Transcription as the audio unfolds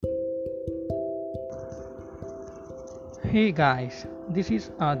Hey guys, this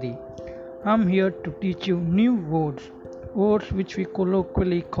is Adi. I'm here to teach you new words which we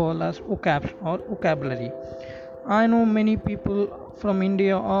colloquially call as vocabs or vocabulary. I know many people from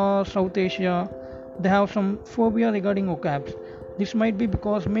India or South Asia they have some phobia regarding vocabs. This might be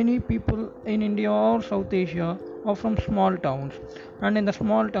because many people in India or South Asia are from small towns, and in the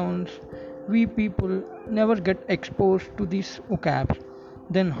small towns, we people never get exposed to these vocabs.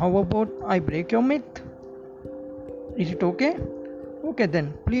 Then, how about I break your myth? Is it okay? Okay,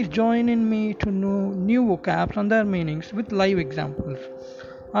 then please join in me to know new vocabs and their meanings with live examples.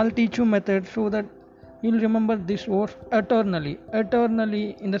 I'll teach you methods so that you'll remember these words eternally.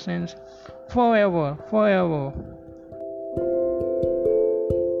 Eternally, in the sense forever, forever.